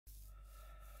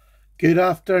Good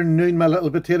afternoon, my little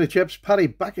potato chips. Paddy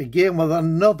back again with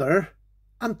another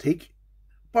antique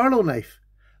Barlow knife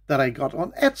that I got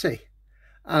on Etsy.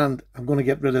 And I'm going to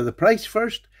get rid of the price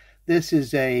first. This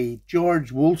is a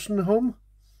George Wostenholm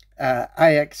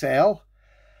IXL.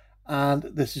 And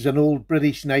this is an old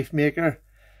British knife maker.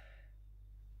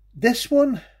 This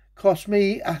one cost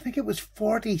me, I think it was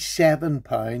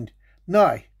 £47.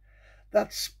 Now,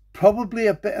 that's probably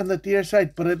a bit on the dear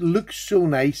side, but it looks so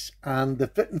nice and the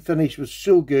fit and finish was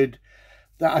so good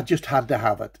that I just had to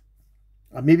have it.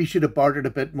 I maybe should have bartered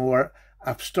a bit more.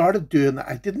 I've started doing that.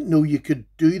 I didn't know you could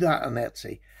do that on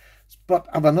Etsy, but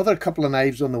I've another couple of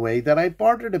knives on the way that I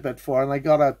bartered a bit for, and I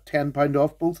got a £10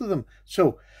 off both of them.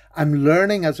 So I'm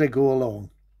learning as I go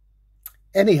along.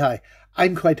 Anyhow,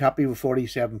 I'm quite happy with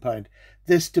 £47.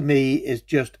 This to me is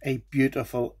just a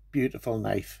beautiful, beautiful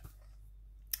knife.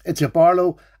 It's a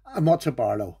Barlow. And what's a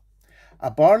Barlow?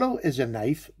 A Barlow is a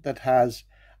knife that has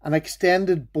an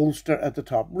extended bolster at the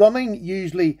top, running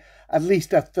usually at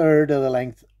least a third of the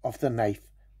length of the knife,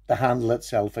 the handle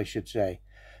itself, I should say.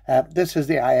 This is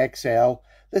the IXL.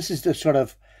 This is the sort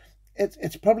of,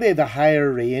 it's probably the higher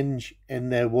range in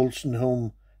the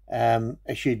Wostenholm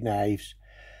issued knives.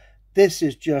 This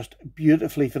is just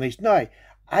beautifully finished. Now,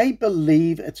 I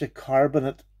believe it's a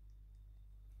carbonate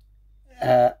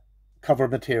cover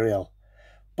material,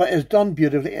 but it's done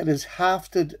beautifully. It is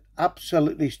hafted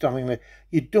absolutely stunningly.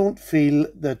 You don't feel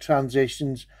the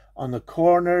transitions on the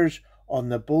corners, on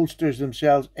the bolsters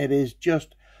themselves. It is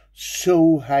just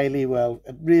so highly well,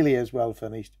 it really is well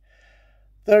finished.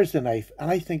 There's the knife,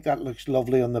 and I think that looks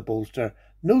lovely on the bolster.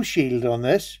 No shield on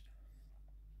this.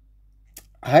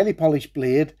 A highly polished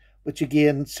blade, which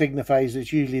again signifies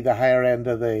it's usually the higher end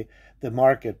of the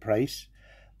market price.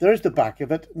 There's the back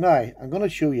of it. Now, I'm going to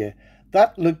show you.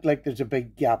 That looked like there's a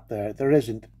big gap there. There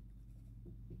isn't.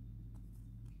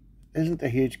 Isn't a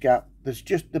huge gap. There's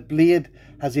just the blade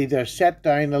has either set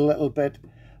down a little bit,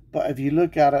 but if you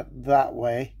look at it that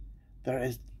way, there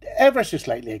is ever so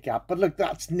slightly a gap. But look,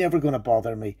 that's never going to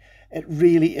bother me. It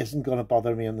really isn't going to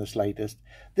bother me in the slightest.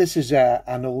 This is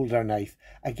an older knife.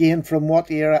 Again, from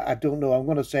what era, I don't know. I'm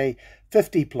going to say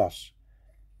 50 plus.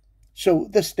 So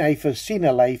this knife has seen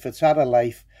a life. It's had a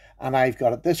life. And I've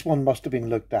got it. This one must have been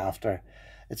looked after.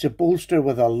 It's a bolster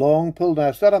with a long pull. Now,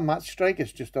 it's not a match strike.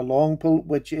 It's just a long pull,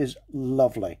 which is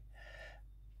lovely.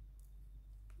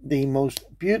 The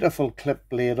most beautiful clip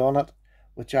blade on it,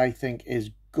 which I think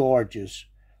is gorgeous.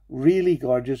 Really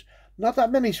gorgeous. Not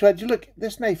that many threads. Look,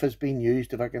 this knife has been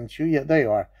used. If I can show you, there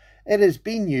you are. It has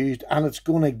been used and it's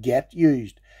going to get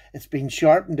used. It's been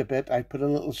sharpened a bit. I put a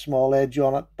little small edge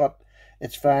on it, but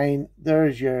it's fine.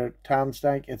 There's your tan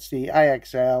stank. It's the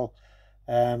IXL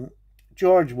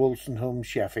George Wostenholm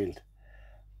Sheffield,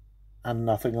 and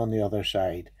nothing on the other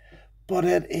side. But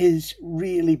it is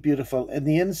really beautiful. And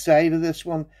the inside of this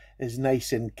one is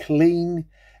nice and clean.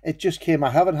 It just came. I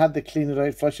haven't had to clean it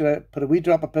out, flush it out, put a wee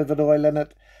drop of pivot oil in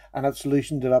it, and it's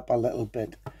loosened it up a little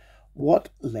bit. What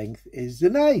length is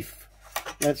the knife?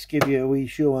 Let's give you a wee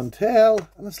show and tell.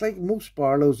 And it's like most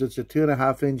Barlows, it's a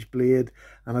 2.5 inch blade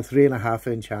and a 3.5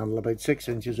 inch handle, about 6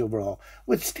 inches overall,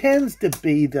 which tends to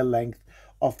be the length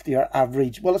of your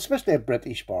average, well, especially a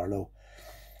British Barlow.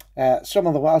 Some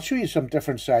of them, I'll show you some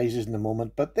different sizes in a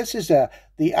moment, but this is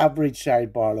the average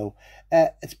side Barlow.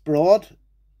 It's broad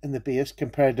in the base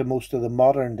compared to most of the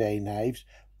modern day knives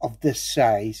of this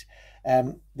size.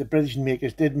 The British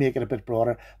makers did make it a bit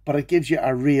broader, but it gives you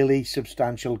a really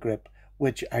substantial grip,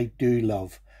 which I do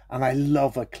love. And I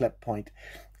love a clip point.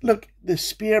 Look, the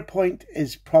spear point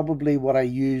is probably what I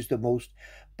use the most,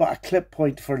 but a clip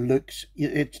point for looks,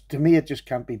 to me, it just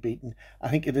can't be beaten. I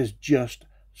think it is just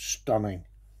stunning.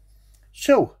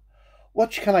 So,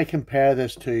 what can I compare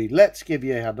this to? Let's give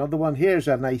you another one. Here's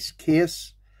a nice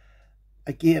case.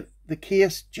 Again, the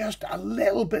case just a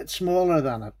little bit smaller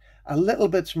than it. A little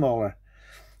bit smaller.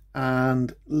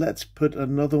 And let's put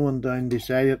another one down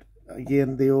beside it.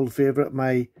 Again, the old favourite,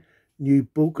 my new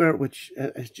Boker, which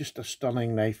is just a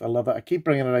stunning knife. I love it. I keep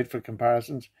bringing it out for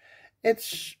comparisons.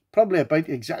 It's probably about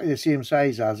exactly the same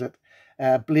size as it.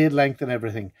 Blade length and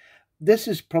everything. This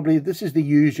is the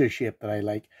user shape that I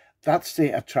like. That's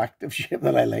the attractive shape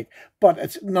that I like. But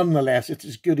it's nonetheless, it's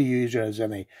as good a user as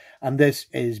any. And this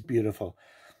is beautiful.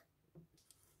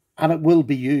 And it will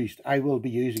be used. I will be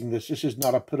using this. This is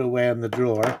not a put away in the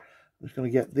drawer. I'm just going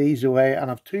to get these away. And I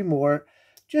have two more.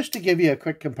 Just to give you a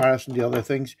quick comparison to other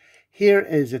things, here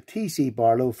is a TC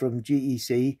Barlow from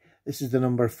GEC. This is the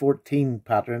number 14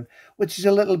 pattern, which is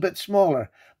a little bit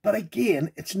smaller. But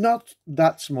again, it's not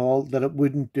that small that it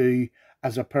wouldn't do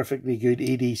as a perfectly good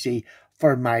EDC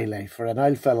for my life, for an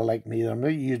old fella like me. I'm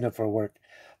not using it for work.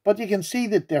 But you can see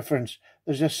the difference.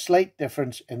 There's a slight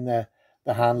difference in the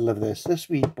handle of this. This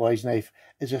wee boy's knife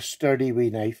is a sturdy wee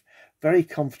knife, very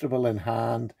comfortable in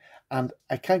hand, and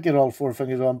I can't get all 4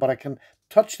 fingers on, but I can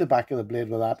touch the back of the blade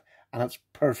with that, and it's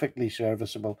perfectly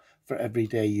serviceable for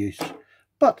everyday use.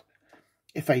 But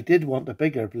if I did want a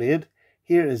bigger blade,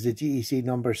 here is the GEC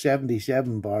number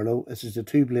 77 Barlow. This is the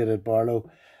 2-bladed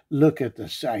Barlow. Look at the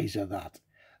size of that.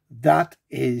 That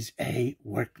is a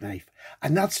work knife,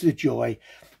 and that's the joy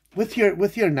with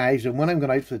your knives. And when I'm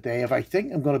going out for the day, if I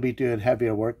think I'm going to be doing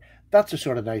heavier work, that's the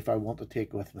sort of knife I want to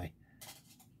take with me.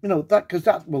 You know, that, because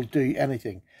that will do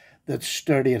anything that's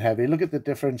sturdy and heavy. Look at the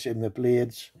difference in the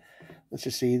blades. Let's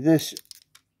just see this.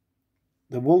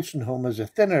 The Wostenholm is a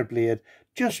thinner blade,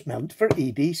 just meant for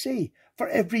EDC, for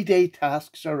everyday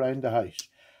tasks around the house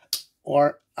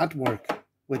or at work,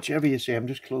 whichever you say. I'm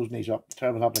just closing these up.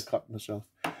 Terrible having to cut myself.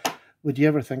 Would you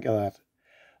ever think of that?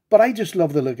 But I just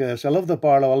love the look of this. I love the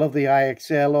Barlow. I love the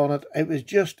IXL on it. It was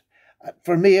just,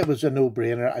 for me, it was a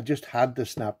no-brainer. I just had to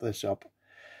snap this up.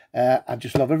 I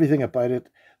just love everything about it.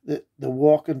 The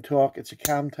walk and talk. It's a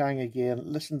cam tang again.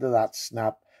 Listen to that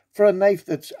snap. For a knife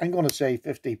that's, I'm going to say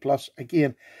 50 plus.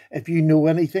 Again, if you know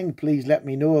anything, please let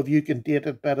me know. If you can date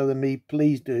it better than me,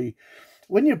 please do.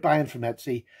 When you're buying from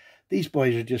Etsy, these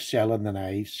boys are just selling the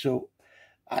knives. So,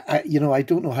 I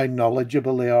don't know how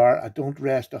knowledgeable they are. I don't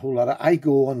rest a whole lot. I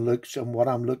go on looks and what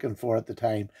I'm looking for at the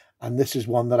time. And this is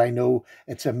one that I know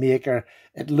it's a maker.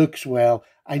 It looks well.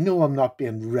 I know I'm not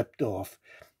being ripped off.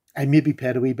 I maybe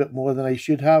paid a wee bit more than I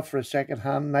should have for a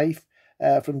second-hand knife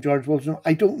from George Wostenholm.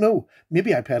 I don't know.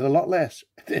 Maybe I paid a lot less.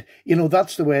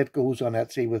 That's the way it goes on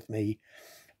Etsy with me.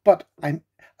 But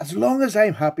as long as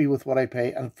I'm happy with what I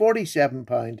pay, and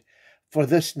 £47 for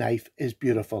this knife is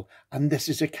beautiful. And this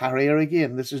is a carrier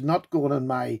again. This is not going in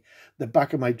the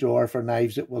back of my drawer for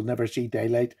knives that will never see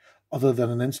daylight other than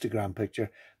an Instagram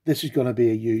picture. This is going to be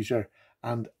a user,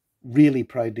 and really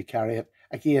proud to carry it.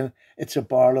 Again, it's a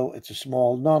Barlow. It's a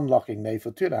small non-locking knife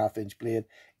with 2.5-inch blade.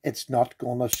 It's not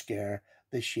going to scare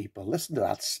the sheeple. Listen to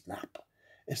that snap.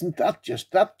 Isn't that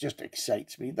just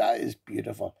excites me. That is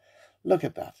beautiful. Look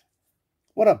at that.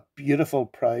 What a beautiful,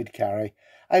 proud carry.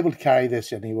 I will carry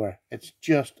this anywhere. It's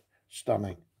just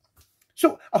stunning.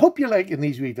 So I hope you're liking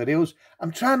these wee videos.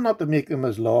 I'm trying not to make them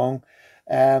as long,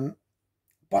 but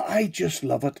I just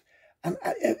love it. And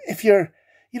if you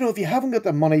haven't got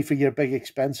the money for your big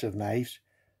expensive knives,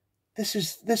 this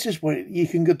is where you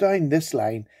can go down this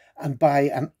line and buy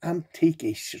an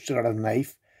antique-ish sort of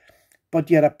knife, but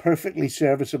yet a perfectly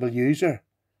serviceable user.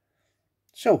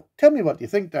 So tell me what you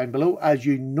think down below, as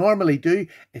you normally do.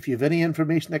 If you have any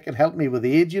information that can help me with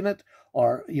the age in it,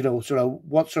 or sort of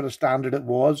what sort of standard it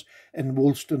was in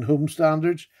Wostenholm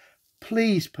standards,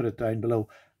 please put it down below.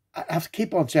 I have to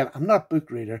keep on saying I'm not a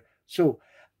book reader, so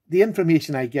the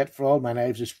information I get for all my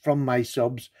knives is from my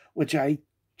subs, which I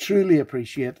truly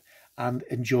appreciate and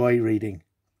enjoy reading.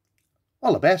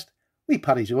 All the best. Wee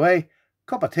Paddy's away.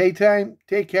 Cup of tea time.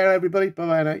 Take care, everybody.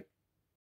 Bye-bye now.